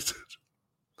recognize it.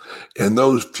 And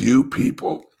those few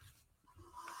people,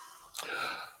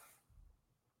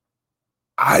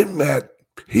 I met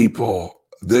people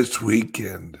this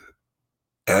weekend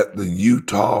at the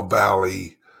Utah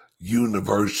Valley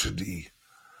University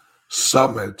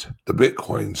Summit, the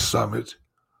Bitcoin Summit,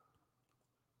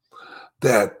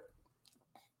 that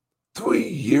 3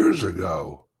 years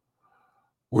ago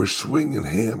were swinging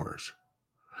hammers.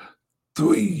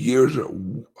 3 years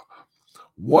ago,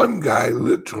 one guy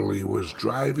literally was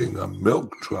driving a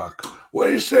milk truck. What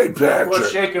do you say, Patrick?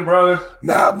 What's shaking, brother?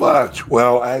 Not much.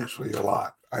 Well, actually, a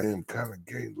lot. I am kind of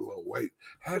gained a little weight.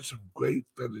 Had some great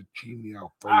fettuccine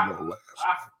Alfredo last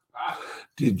night.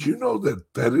 Did you know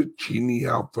that fettuccine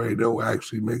Alfredo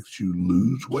actually makes you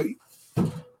lose weight?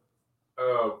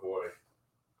 Oh, boy.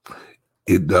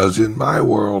 It does in my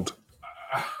world.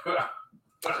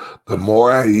 The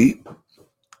more I eat,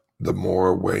 the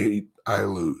more weight I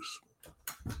lose.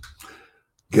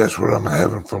 Guess what I'm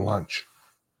having for lunch?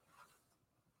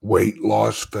 Weight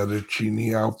loss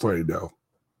fettuccine Alfredo.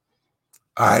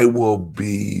 I will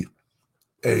be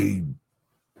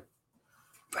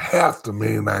half the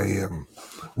man I am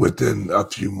within a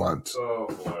few months. Oh,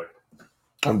 boy.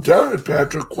 I'm telling you,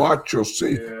 Patrick, watch, you'll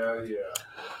see. Yeah.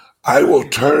 I will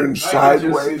turn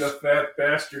sideways. I can just see the fat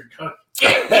bastard gun.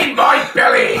 Get in my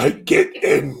belly! Get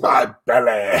in my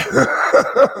belly!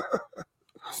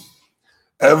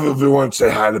 Everyone say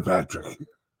hi to Patrick.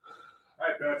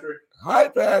 Hi, Patrick. Hi,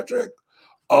 Patrick.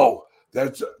 Oh,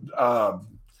 that's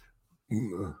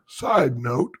side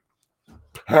note.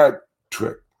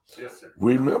 Patrick, Yes, sir.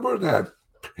 remember that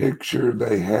picture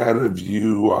they had of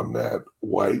you on that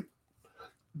white?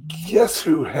 Guess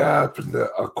who happened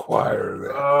to acquire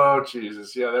that? Oh,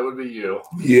 Jesus. Yeah, that would be you.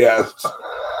 Yes.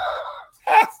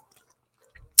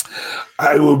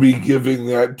 I will be giving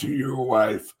that to your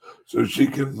wife so she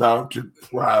can mount it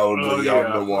proudly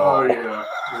on the wall. Oh,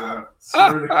 yeah.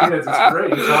 Screw the kids. It's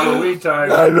great. It's Halloween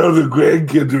time. I know the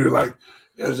grandkids will be like,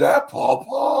 is that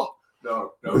Pawpaw?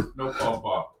 No,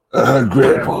 Pawpaw.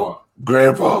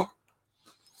 Grandpa?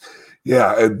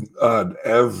 Yeah, and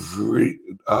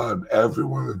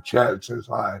everyone in the chat says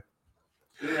hi.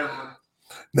 Yeah.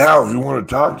 Now, if you want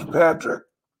to talk to Patrick,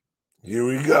 here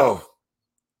we go.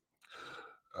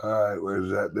 All right,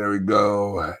 where's that? There we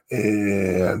go.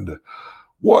 And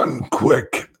one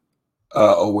quick,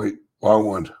 oh wait, wrong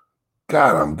one.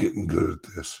 God, I'm getting good at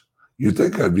this. You'd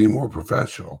think I'd be more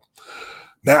professional.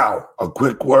 Now, a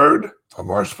quick word from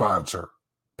our sponsor,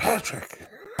 Patrick.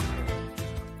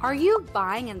 Are you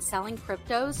buying and selling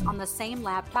cryptos on the same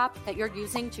laptop that you're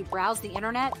using to browse the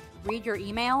internet, read your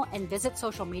email, and visit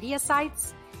social media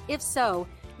sites? If so,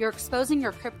 you're exposing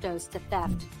your cryptos to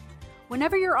theft.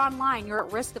 Whenever you're online, you're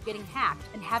at risk of getting hacked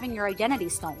and having your identity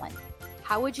stolen.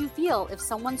 How would you feel if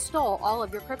someone stole all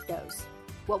of your cryptos?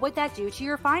 What would that do to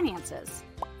your finances?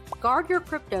 Guard your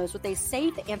cryptos with a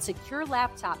safe and secure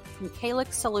laptop from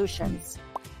Calyx Solutions.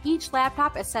 Each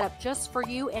laptop is set up just for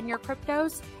you and your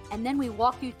cryptos, and then we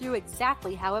walk you through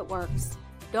exactly how it works.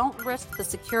 Don't risk the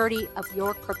security of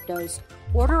your cryptos.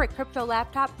 Order a crypto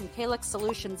laptop from Calyx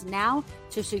Solutions now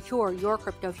to secure your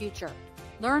crypto future.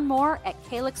 Learn more at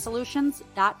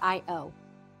calyxsolutions.io.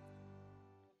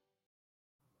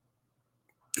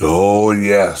 Oh,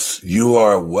 yes. You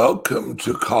are welcome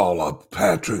to call up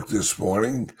Patrick this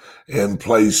morning and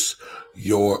place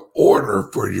your order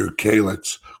for your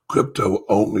Calyx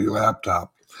crypto-only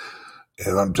laptop.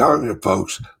 And I'm telling you,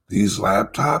 folks, these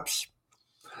laptops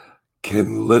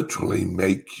can literally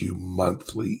make you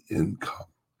monthly income.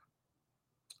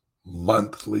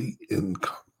 Monthly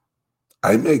income.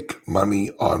 I make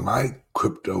money on my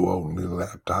crypto-only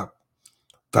laptop.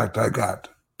 In fact, I got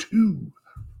 2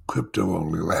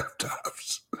 crypto-only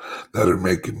laptops that are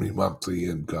making me monthly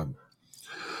income.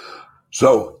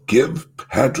 So give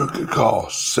Patrick a call,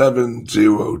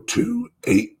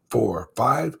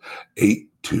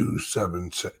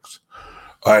 702-845-8276.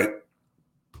 All right.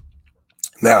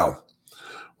 Now,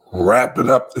 wrapping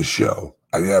up the show.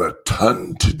 I got a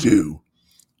ton to do.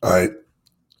 All right.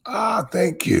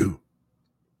 Thank you.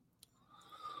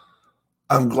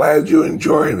 I'm glad you're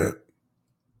enjoying it.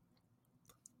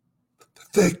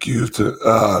 Thank you to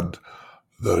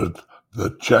the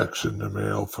checks in the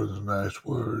mail for the nice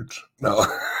words. No.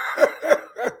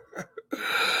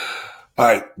 All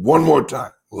right, one more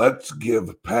time. Let's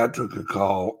give Patrick a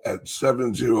call at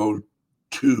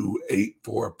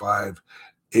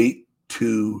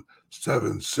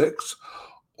 702-845-8276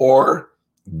 or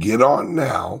get on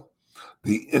now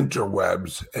the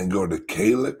interwebs and go to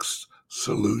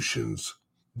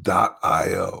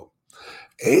calyxsolutions.io.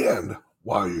 And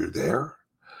while you're there,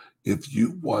 if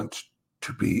you want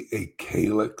to be a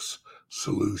Calyx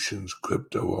Solutions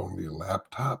crypto-only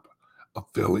laptop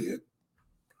affiliate,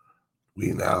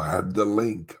 we now have the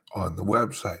link on the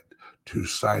website to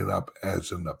sign up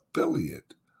as an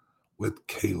affiliate with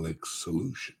Calyx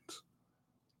Solutions.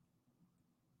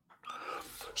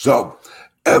 So,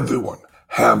 everyone,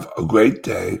 have a great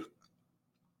day.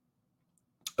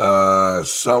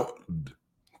 Cassie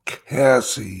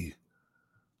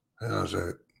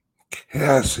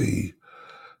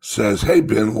says, hey,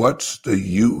 Ben, what's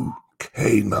the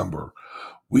UK number?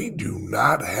 We do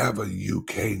not have a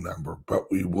UK number,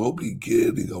 but we will be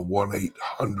getting a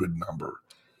 1-800 number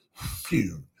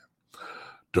soon.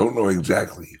 Don't know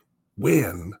exactly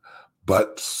when,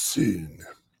 but soon.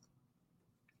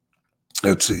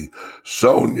 Let's see.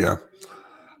 Sonia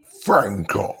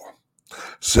Franco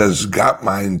says, got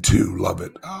mine too. Love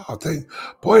it. Oh,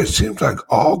 boy, it seems like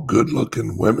all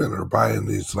good-looking women are buying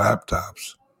these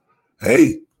laptops.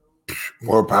 Hey,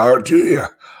 more power to you.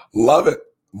 Love it.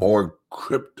 More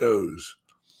cryptos.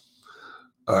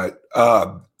 All right.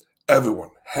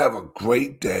 Everyone, have a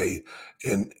great day.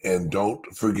 And don't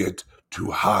forget to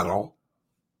hodl.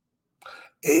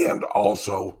 And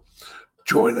also,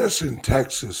 join us in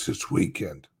Texas this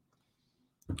weekend.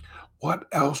 What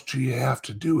else do you have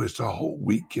to do? It's a whole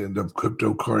weekend of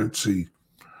cryptocurrency.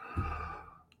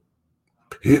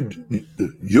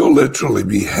 You'll literally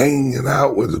be hanging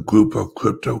out with a group of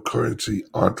cryptocurrency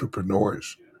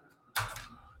entrepreneurs.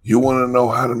 You want to know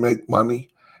how to make money?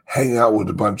 Hang out with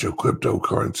a bunch of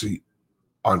cryptocurrency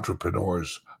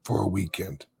entrepreneurs for a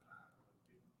weekend.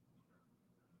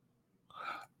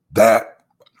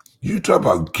 You talk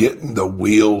about getting the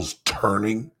wheels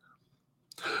turning.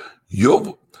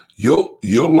 You'll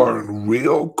learn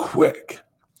real quick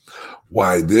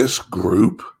why this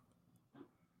group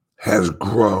has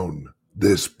grown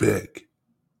this big,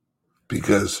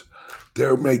 because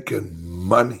they're making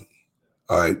money,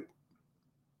 all right?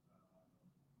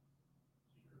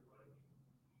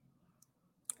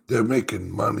 They're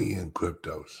making money in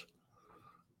cryptos.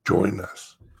 Join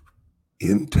us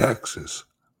in Texas,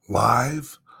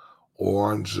 live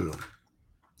or on Zoom.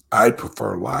 I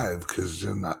prefer live because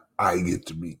then I get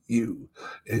to meet you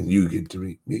and you get to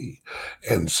meet me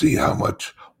and see how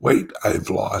much weight I've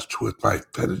lost with my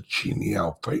fettuccine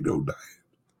Alfredo diet.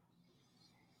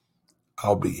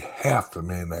 I'll be half the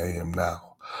man I am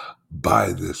now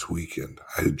by this weekend.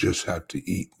 I just have to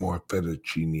eat more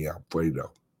fettuccine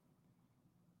Alfredo.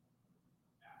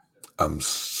 I'm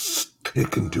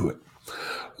sticking to it.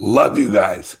 Love you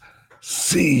guys.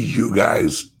 See you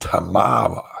guys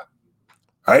tomorrow.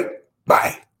 All right?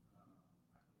 Bye.